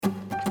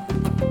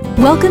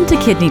Welcome to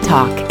Kidney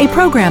Talk, a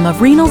program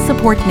of Renal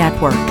Support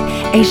Network,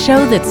 a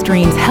show that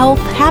streams health,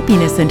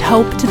 happiness, and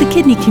hope to the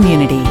kidney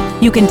community.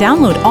 You can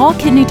download all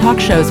Kidney Talk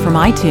shows from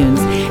iTunes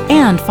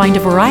and find a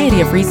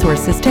variety of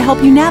resources to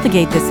help you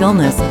navigate this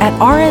illness at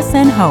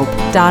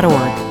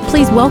rsnhope.org.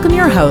 Please welcome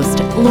your host,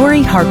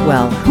 Lori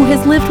Hartwell, who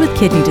has lived with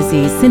kidney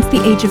disease since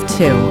the age of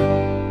 2.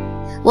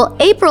 Well,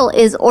 April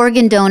is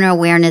Organ Donor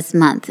Awareness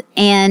Month,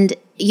 and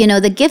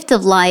the gift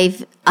of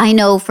life, I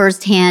know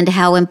firsthand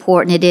how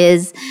important it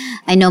is.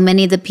 I know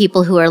many of the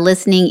people who are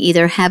listening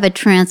either have a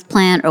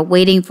transplant or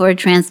waiting for a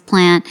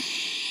transplant.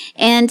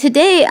 And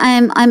today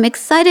I'm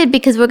excited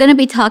because we're going to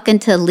be talking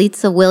to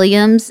Litza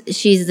Williams.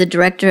 She's the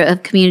Director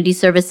of Community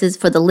Services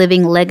for the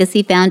Living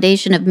Legacy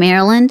Foundation of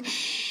Maryland.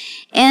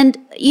 And,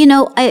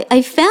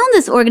 I found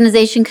this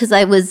organization because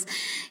I was,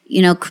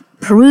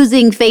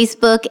 perusing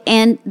Facebook,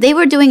 and they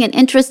were doing an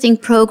interesting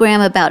program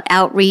about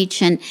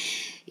outreach and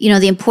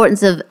the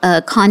importance of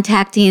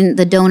contacting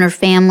the donor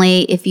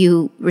family if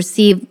you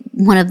receive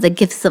one of the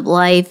gifts of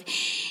life.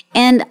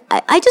 And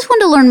I just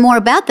want to learn more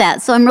about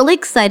that. So I'm really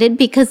excited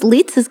because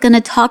Litza is going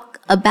to talk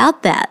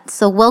about that.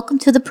 So welcome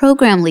to the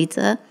program,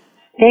 Litza.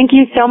 Thank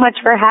you so much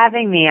for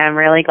having me. I'm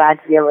really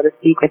glad to be able to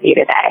speak with you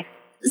today.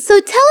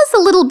 So tell us a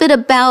little bit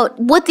about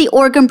what the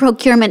Organ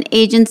Procurement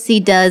Agency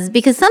does,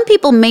 because some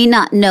people may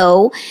not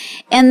know,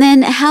 and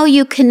then how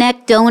you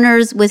connect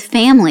donors with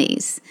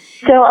families.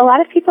 So a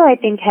lot of people, I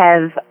think,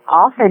 have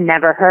often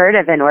never heard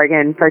of an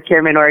organ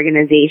procurement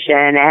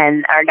organization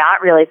and are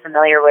not really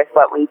familiar with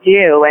what we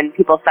do. When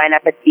people sign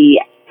up at the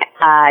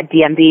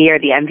DMV or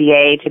the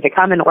MVA to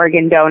become an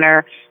organ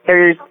donor,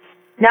 there's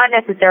not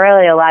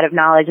necessarily a lot of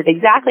knowledge of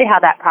exactly how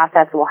that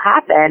process will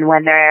happen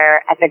when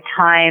they're at the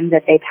time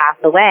that they pass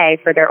away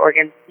for their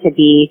organs to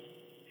be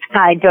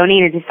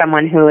donated to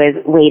someone who is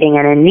waiting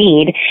and in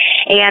need.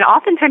 And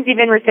oftentimes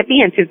even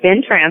recipients who've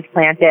been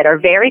transplanted are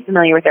very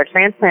familiar with their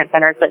transplant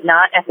centers, but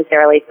not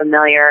necessarily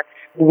familiar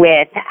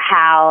with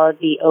how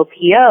the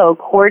OPO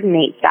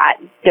coordinates that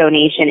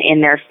donation in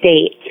their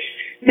state.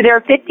 So there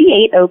are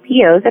 58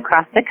 OPOs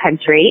across the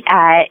country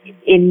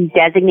in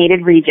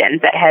designated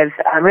regions that have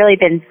really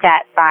been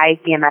set by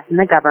CMS and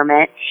the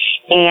government.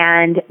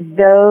 And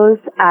those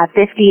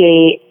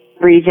 58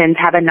 regions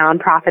have a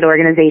nonprofit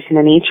organization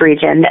in each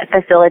region that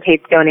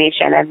facilitates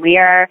donation. And we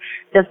are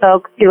the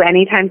folks who,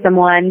 anytime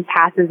someone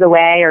passes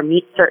away or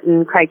meets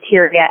certain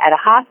criteria at a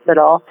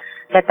hospital,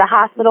 that the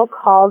hospital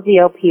calls the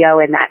OPO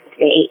in that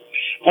state.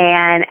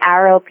 And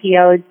our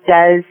OPO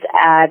does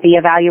the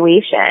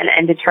evaluation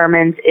and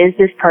determines, is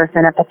this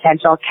person a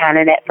potential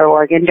candidate for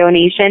organ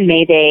donation?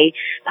 May they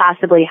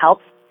possibly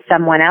help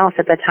someone else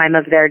at the time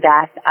of their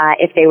death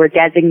if they were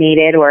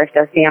designated, or if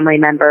their family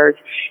members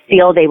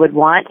feel they would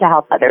want to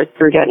help others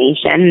through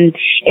donation.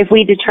 If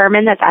we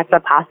determine that that's a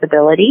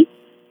possibility,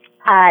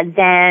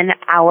 then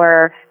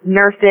our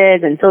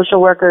nurses and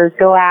social workers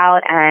go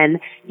out and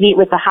meet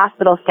with the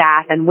hospital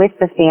staff and with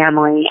the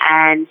family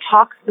and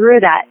talk through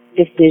that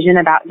decision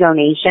about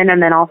donation,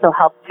 and then also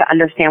help to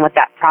understand what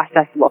that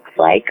process looks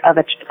like of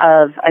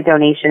a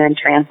donation and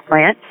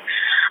transplant.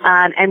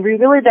 And we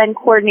really then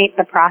coordinate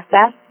the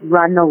process,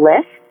 run the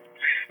list,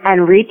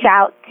 and reach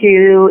out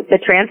to the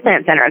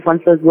transplant centers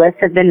once those lists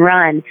have been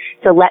run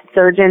to let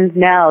surgeons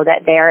know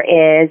that there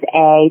is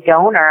a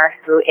donor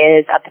who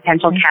is a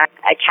potential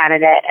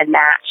candidate and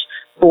match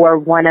for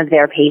one of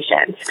their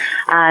patients.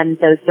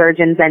 So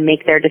surgeons then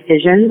make their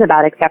decisions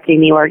about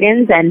accepting the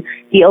organs, and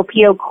the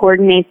OPO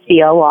coordinates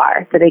the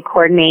OR. So they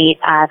coordinate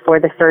for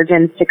the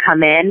surgeons to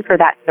come in for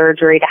that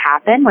surgery to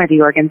happen where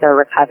the organs are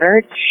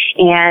recovered.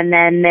 And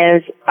then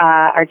those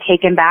are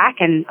taken back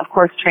and, of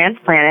course,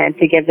 transplanted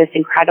to give this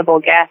incredible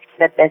gift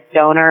that this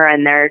donor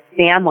and their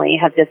family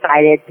have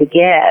decided to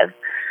give.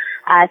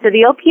 So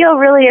the OPO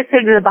really is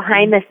sort of the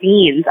behind the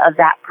scenes of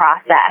that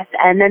process.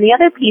 And then the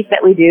other piece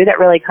that we do that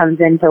really comes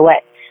into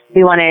what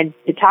we wanted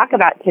to talk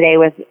about today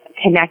with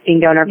connecting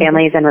donor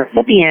families and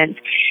recipients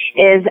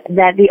is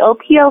that the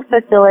OPO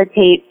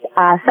facilitates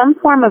some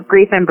form of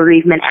grief and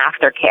bereavement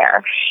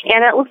aftercare.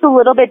 And it looks a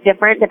little bit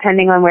different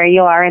depending on where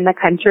you are in the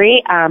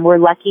country. We're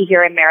lucky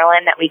here in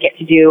Maryland that we get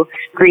to do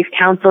grief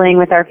counseling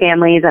with our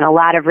families and a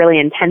lot of really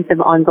intensive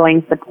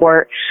ongoing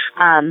support.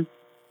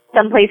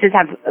 Some places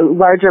have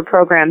larger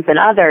programs than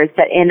others,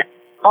 but in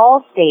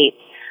all states,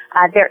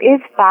 there is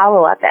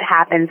follow-up that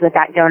happens with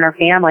that donor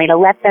family to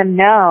let them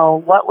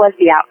know what was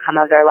the outcome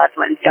of their loved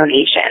one's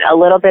donation, a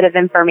little bit of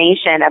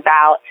information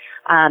about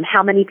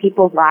how many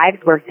people's lives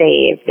were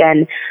saved,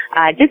 and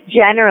just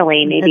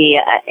generally maybe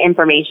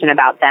information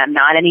about them,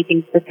 not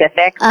anything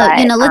specific.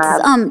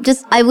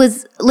 I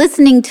was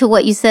listening to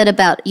what you said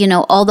about,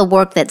 all the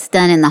work that's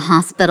done in the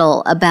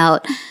hospital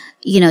about,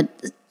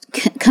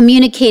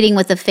 communicating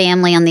with the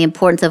family on the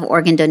importance of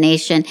organ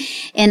donation.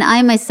 And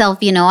I myself,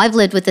 I've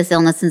lived with this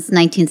illness since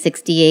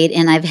 1968,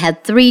 and I've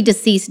had 3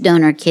 deceased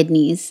donor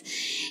kidneys.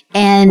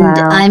 And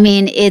wow. I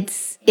mean,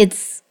 it's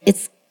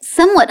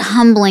somewhat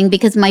humbling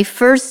because my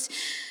first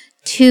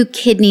 2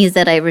 kidneys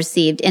that I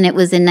received, and it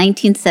was in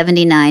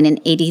 1979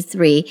 and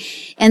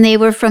 83, and they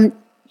were from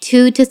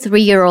 2 to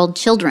 3 year old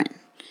children.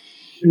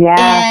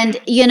 Yeah. And,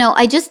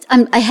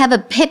 I have a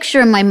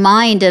picture in my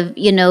mind of,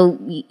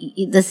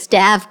 the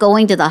staff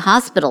going to the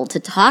hospital to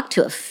talk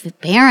to a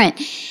parent.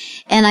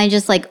 And I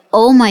just like,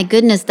 oh my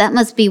goodness, that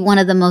must be one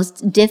of the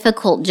most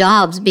difficult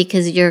jobs,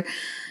 because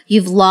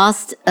you've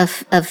lost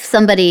of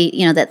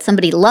somebody, that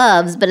somebody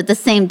loves, but at the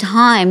same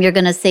time, you're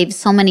going to save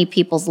so many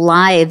people's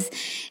lives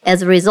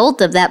as a result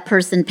of that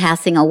person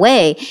passing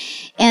away.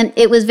 And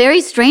it was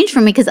very strange for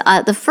me, because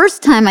the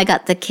first time I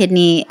got the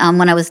kidney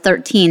when I was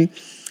 13,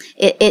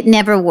 it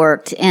never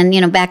worked. And,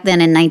 back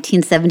then in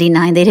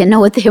 1979, they didn't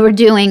know what they were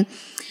doing.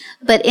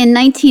 But in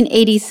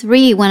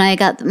 1983, when I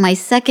got my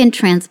second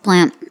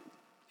transplant,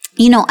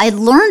 I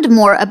learned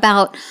more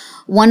about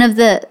one of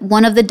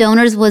the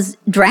donors was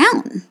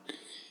drowned.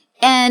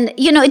 And,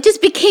 it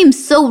just became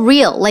so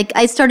real. Like,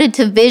 I started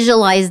to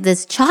visualize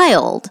this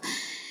child.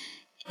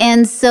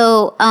 And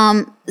so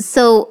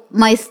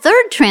my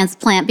third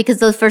transplant, because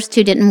those first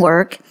two didn't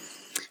work,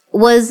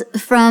 was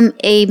from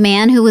a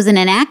man who was in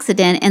an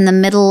accident in the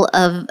middle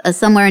of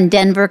somewhere in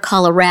Denver,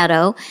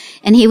 Colorado.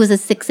 And he was a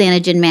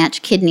 6-antigen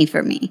match kidney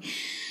for me.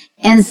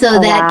 And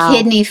so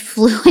kidney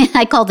flew in.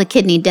 I called the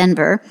kidney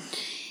Denver.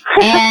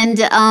 And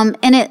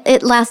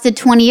it lasted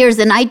 20 years.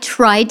 And I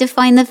tried to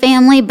find the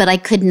family, but I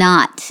could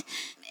not.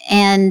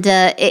 And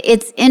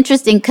it's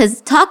interesting,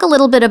 because talk a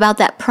little bit about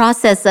that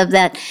process of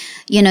that,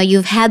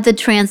 you've had the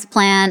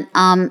transplant.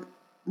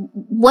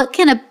 What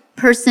can a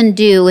person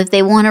do if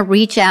they want to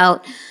reach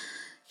out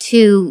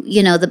to,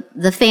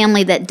 the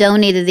family that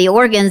donated the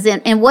organs?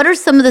 And what are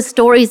some of the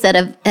stories that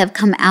have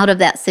come out of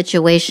that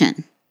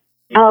situation?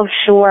 Oh,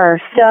 sure.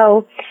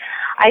 So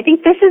I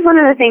think this is one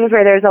of the things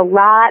where there's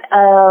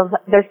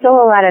still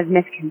a lot of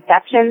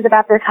misconceptions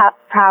about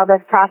how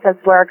this process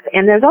works,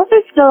 and there's also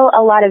still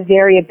a lot of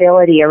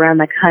variability around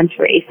the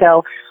country.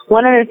 So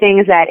one of the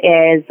things that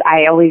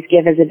I always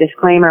give as a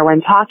disclaimer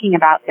when talking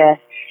about this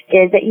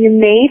is that you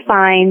may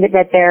find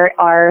that there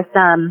are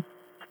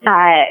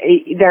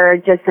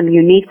just some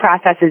unique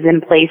processes in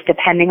place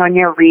depending on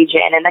your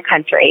region in the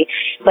country.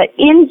 But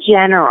in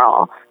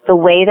general, the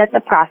way that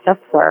the process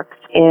works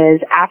is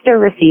after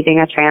receiving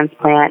a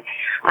transplant,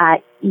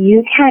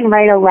 you can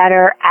write a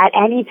letter at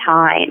any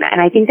time.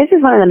 And I think this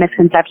is one of the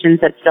misconceptions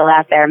that's still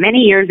out there. Many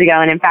years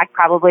ago, and in fact,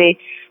 probably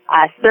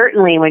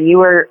certainly when you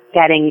were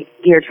getting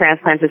your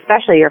transplants,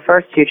 especially your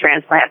first two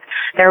transplants,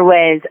 there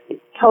was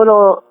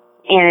total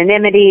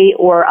anonymity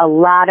or a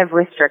lot of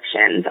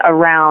restrictions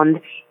around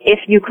if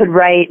you could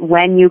write,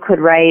 when you could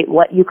write,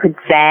 what you could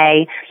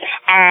say.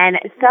 And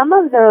some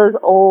of those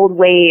old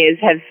ways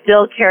have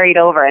still carried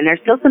over. And there's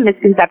still some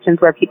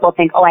misconceptions where people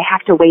think, oh, I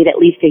have to wait at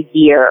least a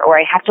year, or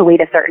I have to wait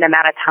a certain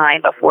amount of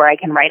time before I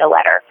can write a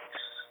letter.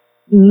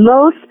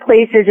 Most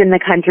places in the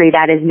country,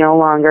 that is no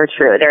longer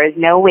true. There is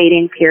no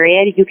waiting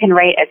period. You can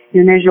write as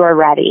soon as you're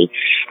ready.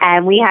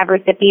 And we have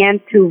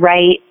recipients who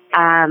write,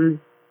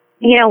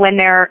 when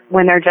they're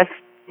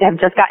have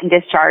just gotten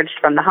discharged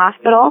from the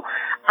hospital.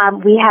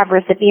 We have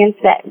recipients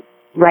that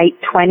write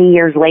 20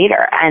 years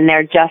later, and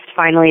they're just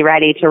finally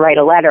ready to write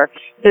a letter.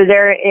 So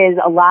there is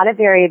a lot of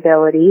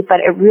variability, but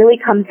it really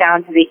comes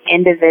down to the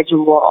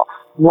individual,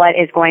 what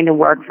is going to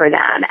work for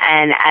them.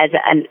 And as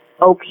an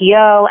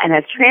OPO and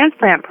as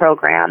transplant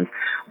programs,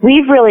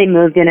 we've really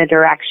moved in a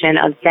direction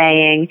of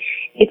saying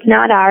it's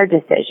not our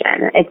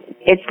decision.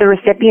 It's the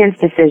recipient's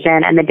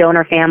decision and the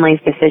donor family's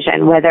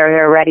decision whether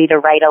they're ready to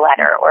write a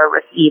letter or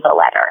receive a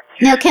letter.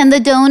 Now, can the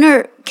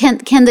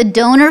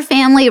donor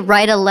family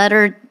write a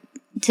letter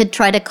to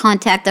try to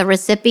contact the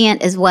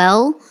recipient as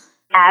well?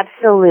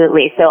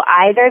 Absolutely. So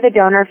either the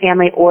donor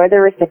family or the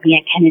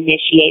recipient can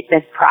initiate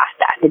this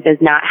process. It does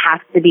not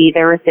have to be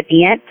the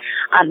recipient.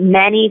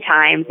 Many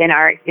times in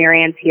our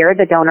experience here,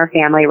 the donor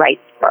family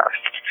writes first.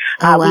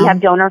 Oh, wow. We have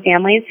donor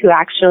families who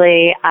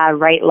actually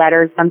write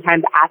letters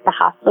sometimes at the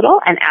hospital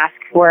and ask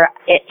for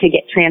it to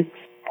get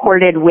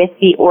transported with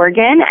the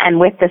organ and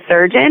with the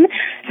surgeon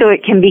so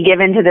it can be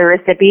given to the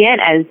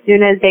recipient as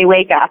soon as they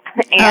wake up.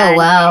 And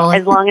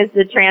as long as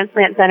the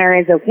transplant center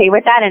is okay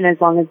with that, and as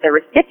long as the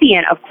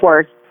recipient, of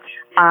course,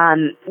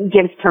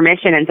 gives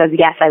permission and says,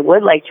 yes, I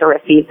would like to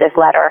receive this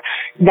letter,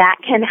 that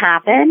can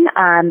happen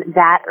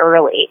that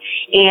early.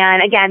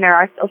 And again, there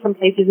are still some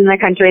places in the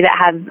country that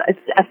have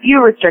a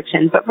few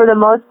restrictions, but for the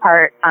most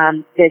part,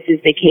 this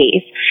is the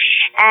case.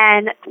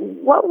 And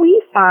what I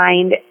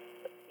find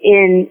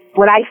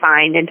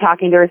in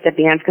talking to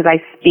recipients, because I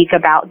speak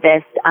about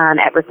this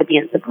at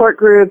recipient support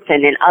groups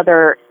and in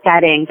other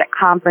settings at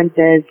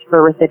conferences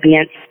for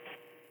recipients,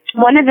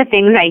 one of the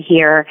things I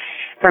hear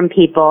from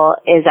people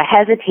is a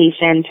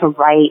hesitation to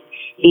write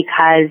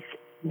because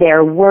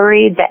they're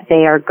worried that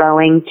they are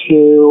going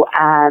to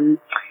kind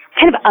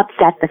of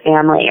upset the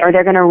family, or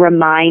they're going to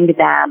remind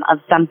them of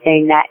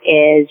something that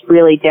is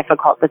really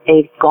difficult that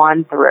they've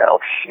gone through.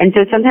 And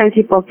so sometimes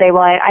people say,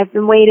 well, I've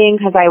been waiting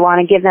because I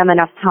want to give them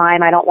enough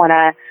time. I don't want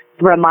to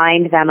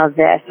remind them of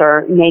this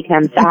or make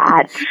them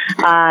sad.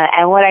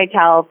 And what I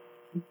tell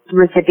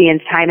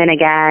recipients time and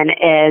again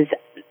is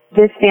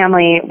this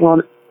family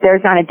will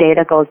there's not a day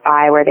that goes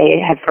by where they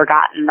have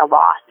forgotten the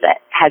loss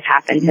that has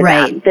happened to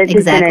right. them. This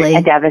exactly.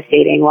 has been a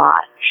devastating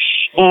loss.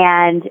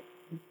 And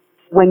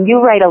when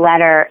you write a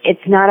letter,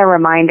 it's not a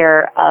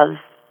reminder of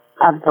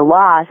the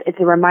loss. It's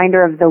a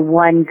reminder of the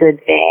one good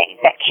thing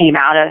that came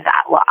out of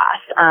that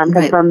loss.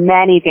 Because for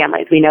many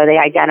families, we know they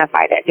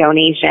identify that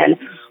donation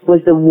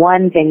was the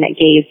one thing that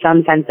gave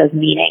some sense of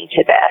meaning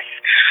to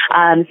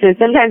this. So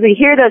sometimes we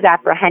hear those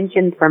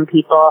apprehensions from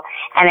people,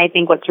 and I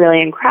think what's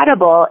really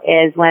incredible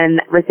is when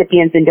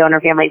recipients and donor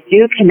families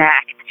do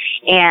connect,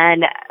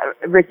 and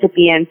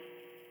recipients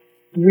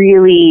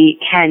really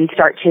can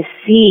start to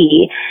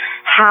see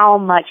how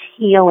much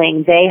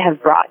healing they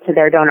have brought to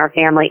their donor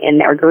family in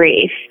their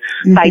grief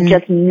by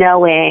just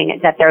knowing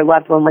that their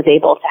loved one was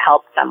able to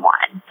help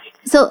someone.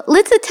 So,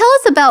 Litsa, tell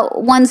us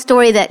about one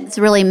story that's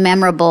really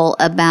memorable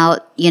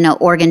about,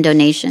 organ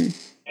donation.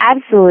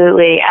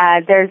 Absolutely.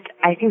 I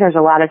think there's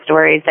a lot of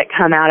stories that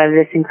come out of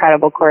this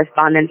incredible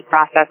correspondence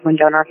process when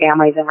donor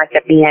families and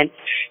recipients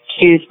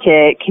choose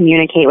to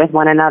communicate with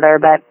one another.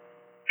 But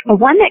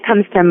one that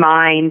comes to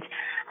mind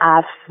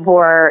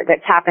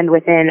that's happened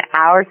within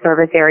our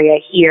service area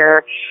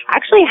here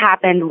actually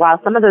happened while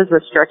some of those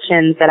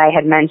restrictions that I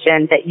had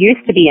mentioned that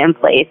used to be in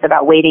place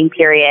about waiting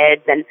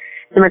periods and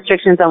some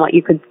restrictions on what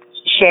you could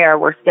share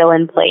were still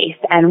in place.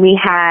 And we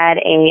had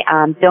a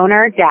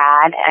donor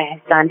dad,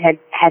 his son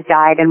had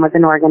died and was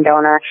an organ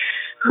donor,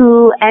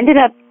 who ended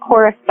up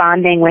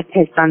corresponding with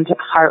his son's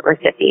heart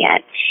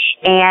recipient.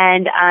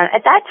 And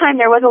at that time,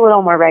 there was a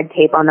little more red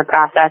tape on the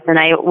process, and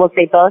I will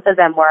say both of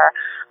them were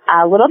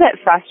a little bit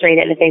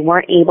frustrated that they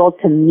weren't able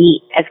to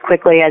meet as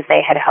quickly as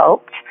they had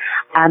hoped.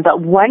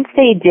 But once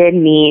they did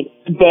meet,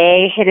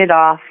 they hit it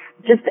off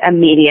just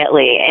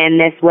immediately in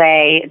this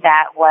way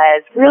that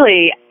was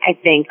really, I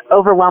think,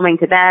 overwhelming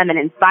to them and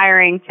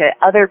inspiring to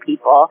other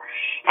people.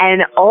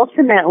 And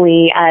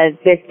ultimately,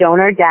 this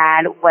donor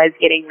dad was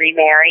getting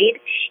remarried,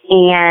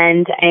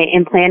 and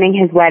in planning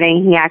his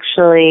wedding, he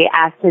actually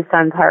asked his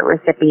son's heart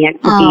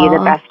recipient to be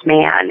the best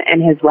man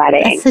in his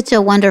wedding. That's such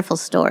a wonderful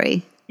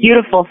story.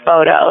 Beautiful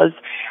photos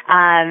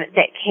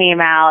that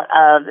came out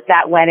of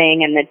that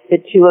wedding and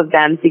the two of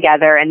them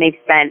together, and they've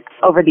spent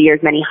over the years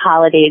many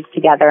holidays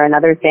together and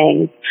other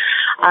things.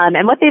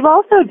 And what they've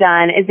also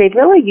done is they've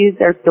really used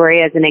their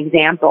story as an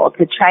example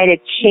to try to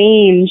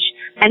change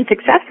and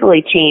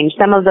successfully change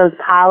some of those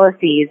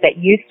policies that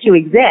used to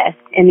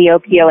exist in the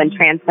OPO and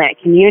transplant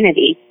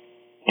community,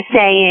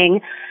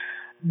 saying,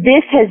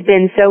 this has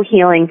been so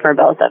healing for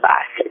both of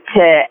us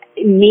to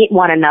meet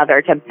one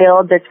another, to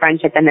build this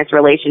friendship and this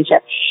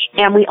relationship.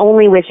 And we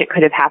only wish it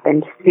could have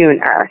happened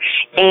sooner.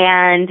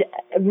 And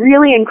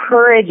really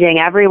encouraging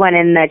everyone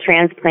in the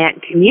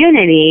transplant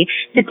community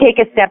to take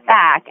a step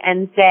back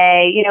and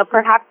say,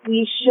 perhaps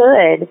we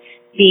should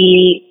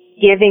be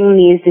giving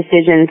these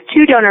decisions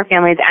to donor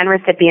families and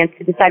recipients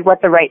to decide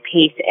what the right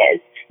pace is.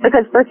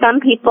 Because for some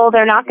people,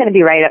 they're not going to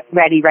be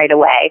ready right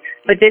away.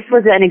 But this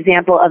was an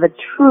example of a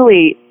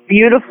truly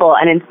beautiful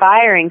and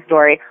inspiring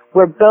story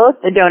where both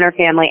the donor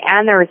family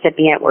and the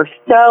recipient were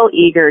so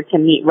eager to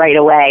meet right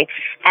away.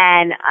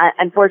 And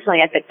unfortunately,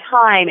 at the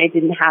time, it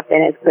didn't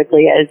happen as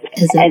quickly as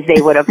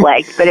they would have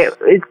liked. But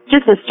it's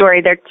just a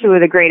story. They're two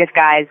of the greatest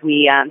guys.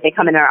 They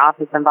come in our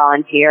office and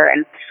volunteer,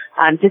 and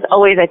just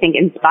always, I think,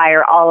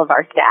 inspire all of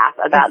our staff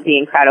about the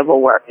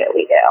incredible work that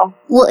we do.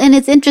 Well, and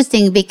it's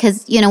interesting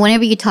because,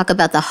 whenever you talk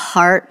about the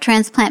heart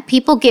transplant,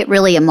 people get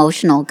really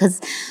emotional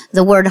because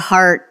the word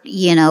heart,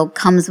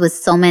 comes with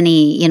so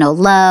many,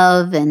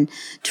 love and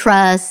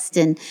trust.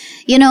 And,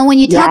 when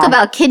you talk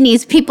about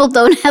kidneys, people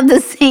don't have the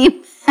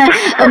same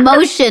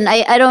emotion.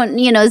 I don't,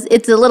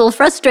 it's a little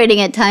frustrating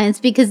at times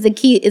because the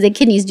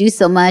kidneys do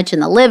so much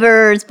and the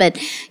livers, but,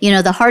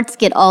 the hearts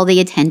get all the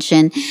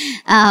attention.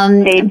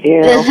 They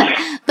do.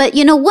 But,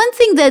 one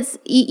thing that's,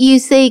 you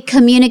say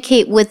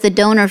communicate with the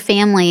donor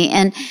family,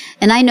 and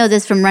I know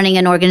this from running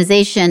an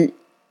organization,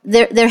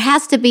 there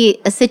has to be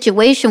a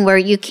situation where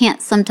you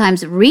can't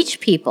sometimes reach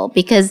people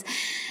because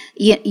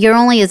you're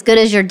only as good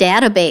as your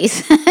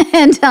database.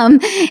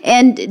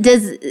 and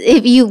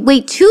if you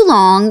wait too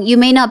long, you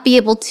may not be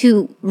able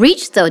to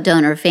reach the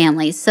donor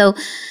family. So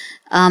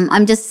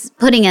I'm just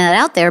putting it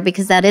out there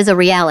because that is a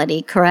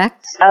reality,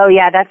 correct? Oh,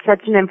 yeah, that's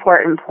such an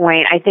important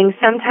point. I think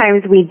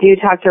sometimes we do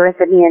talk to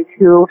recipients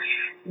who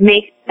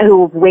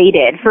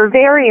waited for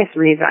various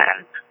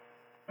reasons.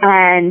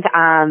 And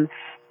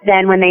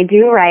then when they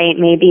do write,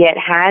 maybe it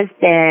has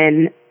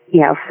been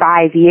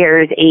 5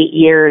 years, 8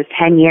 years,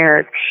 10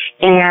 years,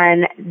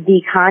 and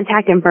the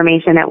contact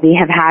information that we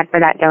have had for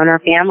that donor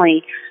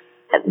family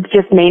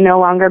just may no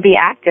longer be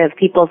active.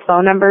 People's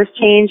phone numbers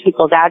change,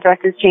 people's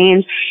addresses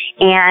change,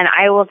 and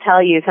I will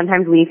tell you,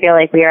 sometimes we feel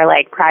like we are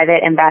like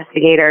private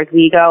investigators.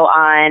 We go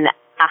on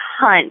a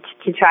hunt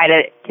to try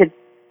to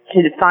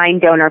find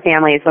donor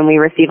families when we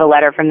receive a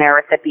letter from their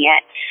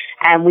recipient,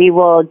 and we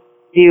will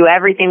do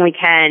everything we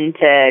can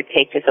to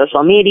take to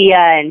social media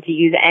and to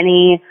use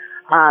any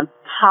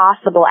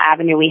possible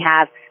avenue we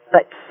have.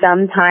 but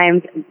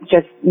sometimes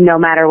just no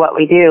matter what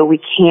we do, we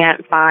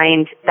can't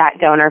find that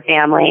donor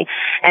family.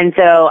 And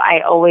so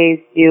I always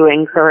do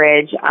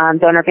encourage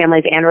donor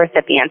families and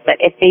recipients that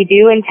if they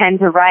do intend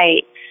to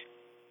write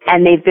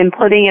and they've been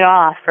putting it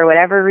off for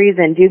whatever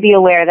reason, do be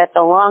aware that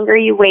the longer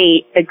you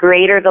wait, the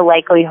greater the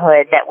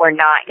likelihood that we're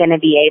not going to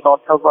be able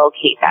to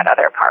locate that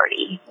other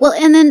party. Well,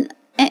 and then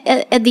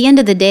at the end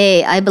of the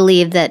day, I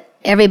believe that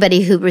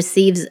everybody who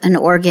receives an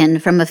organ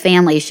from a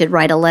family should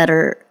write a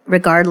letter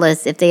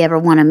regardless if they ever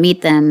want to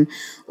meet them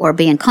or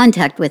be in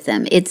contact with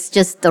them. It's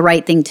just the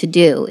right thing to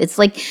do. It's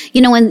like,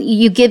 you know, when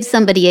you give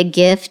somebody a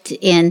gift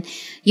and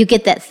you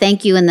get that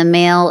thank you in the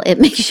mail, it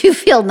makes you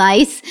feel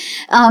nice.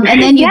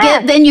 And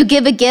then you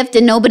give a gift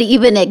and nobody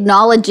even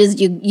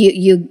acknowledges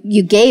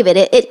you gave it.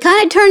 It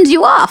kind of turns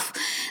you off.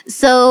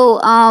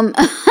 So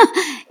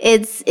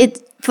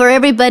it's for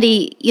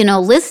everybody, you know,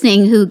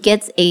 listening who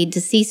gets a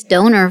deceased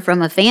donor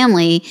from a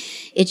family,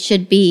 it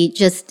should be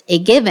just a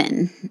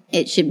given.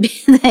 It should be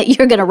that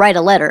you're going to write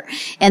a letter.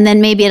 And then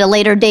maybe at a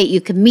later date,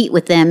 you can meet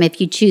with them if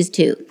you choose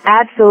to.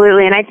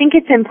 Absolutely. And I think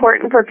it's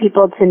important for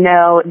people to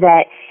know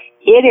that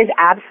it is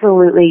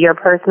absolutely your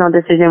personal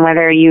decision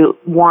whether you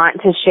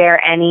want to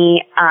share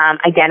any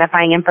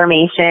identifying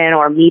information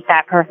or meet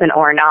that person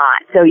or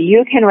not. So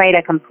you can write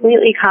a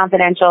completely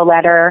confidential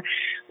letter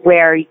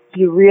where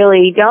you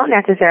really don't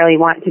necessarily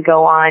want to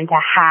go on to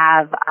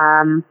have,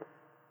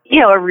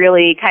 a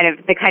really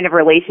the kind of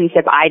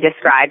relationship I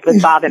described with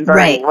Bob and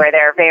Bernie, right, where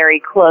they're very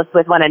close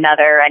with one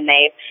another and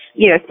they,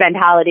 spend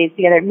holidays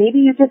together. Maybe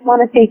you just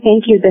want to say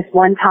thank you this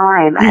one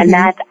time, mm-hmm, and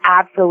that's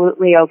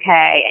absolutely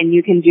okay. And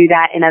you can do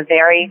that in a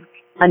very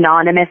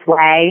anonymous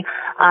way,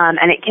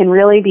 and it can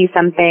really be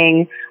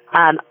something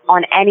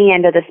on any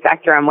end of the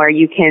spectrum where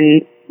you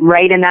can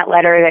write in that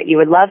letter that you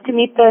would love to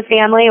meet the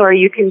family, or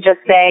you can just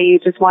say you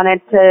just wanted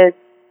to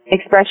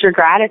express your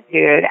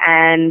gratitude,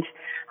 and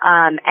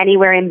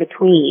anywhere in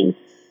between.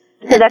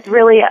 So that's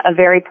really a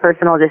very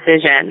personal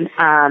decision.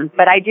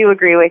 But I do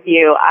agree with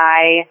you.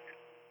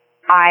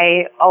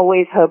 I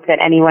always hope that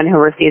anyone who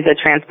receives a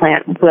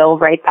transplant will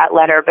write that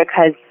letter,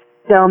 because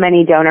so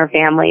many donor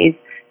families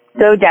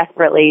so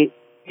desperately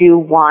do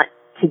want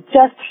to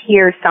just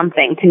hear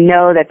something, to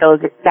know that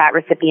that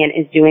recipient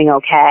is doing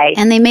okay.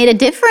 And they made a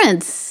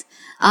difference.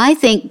 I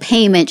think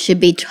payment should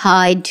be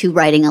tied to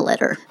writing a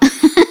letter.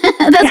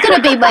 That's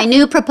going to be my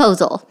new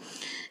proposal.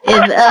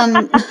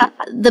 If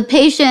the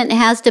patient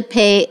has to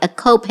pay a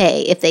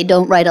copay if they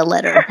don't write a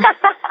letter,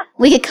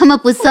 we could come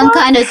up with some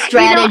kind of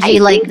strategy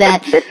like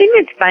that. The thing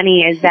that's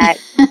funny is that,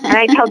 and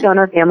I tell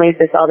donor families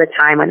this all the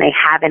time when they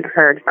haven't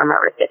heard from a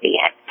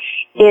recipient,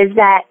 is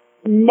that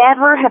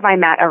never have I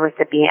met a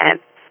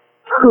recipient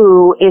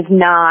who is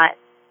not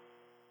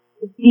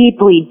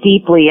deeply,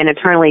 deeply and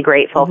eternally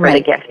grateful for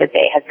the gift that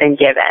they have been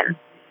given.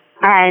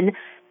 And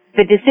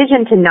the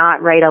decision to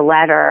not write a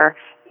letter,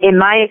 in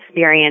my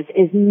experience,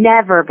 is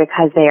never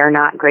because they are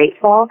not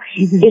grateful.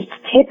 Mm-hmm. It's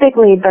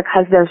typically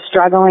because they're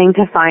struggling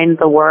to find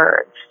the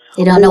words.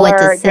 They don't know what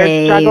to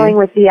say. They're struggling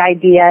with the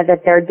idea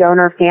that their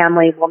donor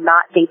family will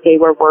not think they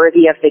were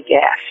worthy of the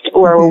gift,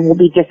 or mm-hmm, will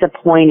be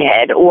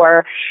disappointed,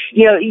 or,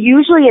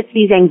 usually it's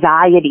these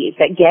anxieties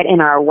that get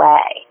in our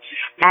way.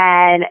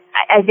 And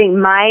I think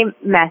my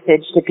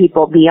message to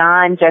people,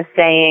 beyond just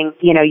saying,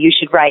 you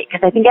should write,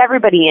 because I think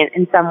everybody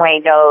in some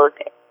way knows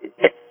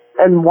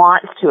and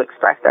wants to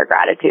express their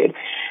gratitude,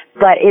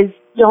 but is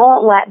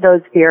don't let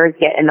those fears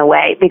get in the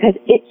way, because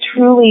it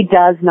truly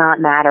does not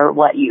matter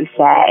what you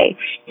say.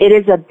 It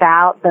is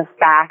about the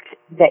fact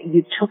that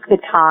you took the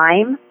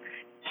time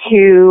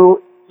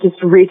to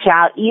just reach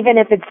out, even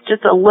if it's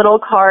just a little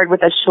card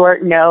with a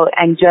short note,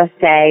 and just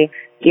say,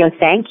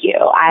 thank you.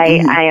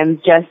 I am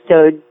just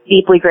so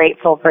deeply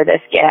grateful for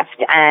this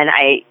gift, and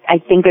I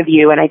think of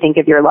you and I think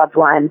of your loved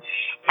one.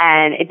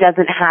 And it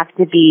doesn't have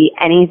to be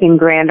anything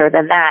grander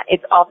than that.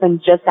 It's often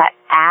just that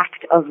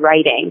act of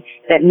writing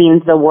that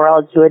means the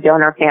world to a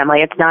donor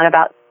family. It's not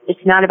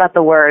about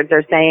the words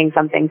or saying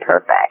something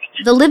perfect.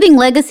 The Living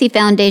Legacy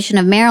Foundation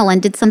of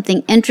Maryland did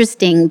something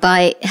interesting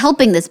by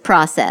helping this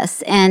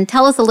process. And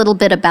tell us a little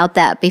bit about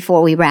that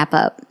before we wrap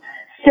up.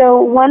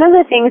 So one of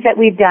the things that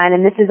we've done,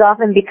 and this is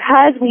often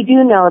because we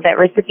do know that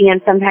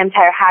recipients sometimes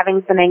are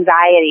having some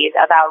anxieties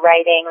about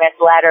writing this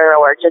letter,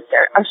 or just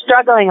are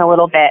struggling a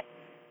little bit,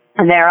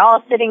 and they're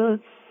all sitting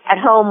at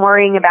home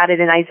worrying about it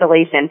in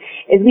isolation,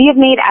 is we have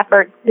made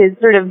efforts to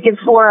sort of give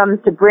forums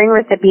to bring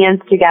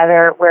recipients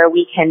together where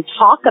we can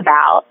talk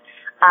about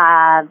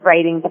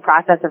the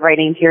process of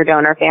writing to your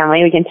donor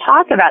family. We can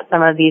talk about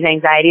some of these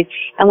anxieties,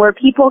 and where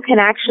people can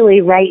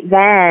actually right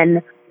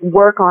then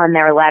work on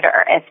their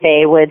letter if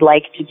they would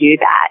like to do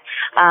that.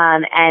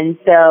 And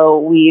so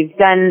we've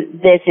done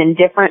this in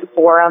different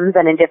forums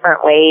and in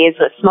different ways,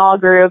 with small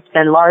groups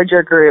and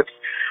larger groups.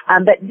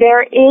 But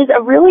there is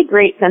a really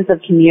great sense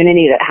of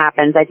community that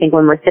happens, I think,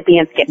 when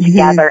recipients get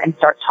together and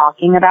start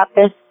talking about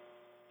this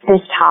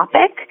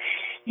topic,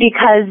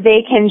 because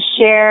they can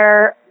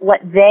share what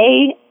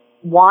they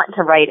want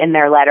to write in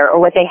their letter, or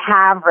what they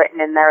have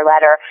written in their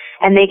letter,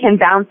 and they can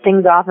bounce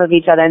things off of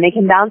each other, and they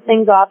can bounce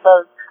things off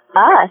of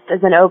us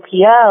as an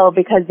OPO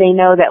because they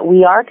know that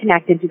we are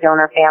connected to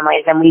donor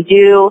families, and we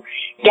do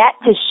get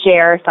to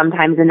share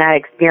sometimes in that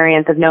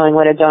experience of knowing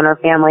what a donor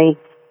family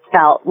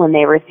felt when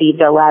they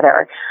received a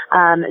letter.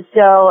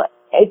 So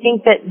I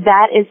think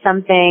that is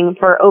something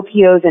for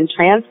OPOs and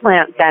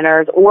transplant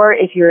centers, or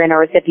if you're in a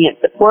recipient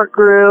support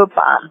group,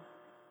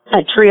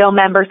 a TRIO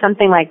member,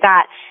 something like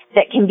that,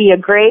 that can be a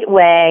great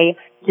way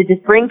to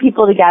just bring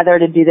people together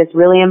to do this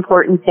really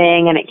important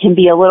thing. And it can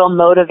be a little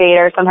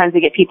motivator. Sometimes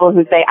we get people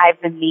who say, I've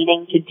been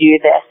meaning to do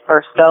this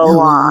for so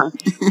long,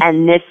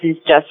 and this is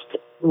just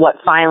what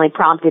finally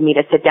prompted me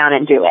to sit down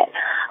and do it.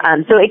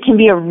 So it can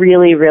be a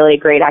really, really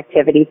great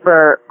activity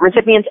for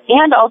recipients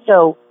and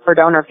also for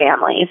donor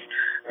families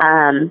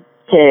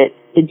to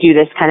do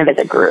this kind of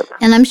as a group.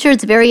 And I'm sure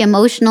it's very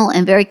emotional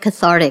and very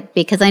cathartic,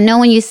 because I know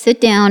when you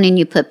sit down and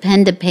you put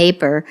pen to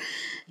paper,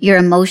 your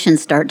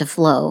emotions start to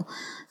flow.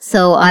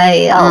 So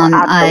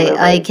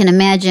I can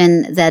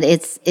imagine that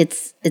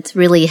it's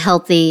really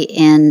healthy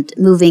and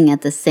moving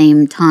at the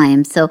same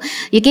time. So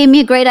you gave me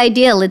a great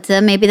idea,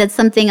 Litza. Maybe that's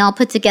something I'll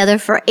put together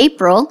for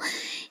April.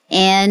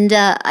 And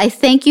I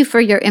thank you for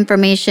your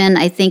information.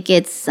 I think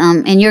it's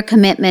and your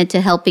commitment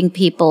to helping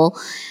people,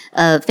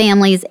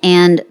 families,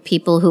 and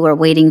people who are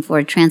waiting for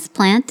a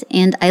transplant.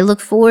 And I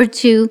look forward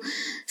to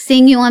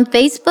seeing you on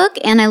Facebook,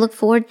 and I look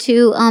forward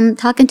to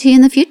talking to you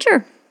in the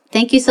future.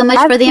 Thank you so much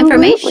for the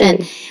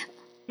information.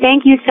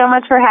 Thank you so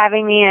much for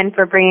having me and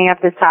for bringing up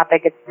this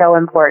topic. It's so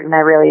important. I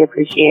really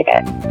appreciate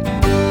it.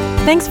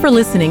 Thanks for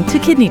listening to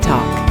Kidney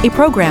Talk, a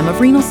program of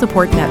Renal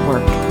Support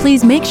Network.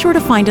 Please make sure to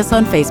find us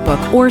on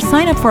Facebook or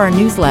sign up for our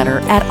newsletter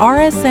at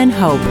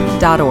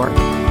rsnhope.org.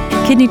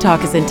 Kidney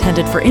Talk is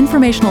intended for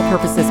informational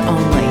purposes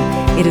only.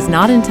 It is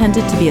not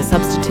intended to be a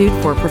substitute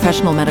for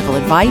professional medical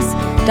advice,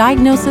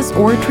 diagnosis,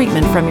 or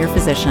treatment from your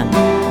physician.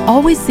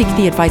 Always seek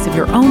the advice of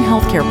your own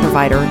healthcare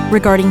provider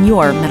regarding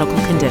your medical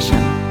condition.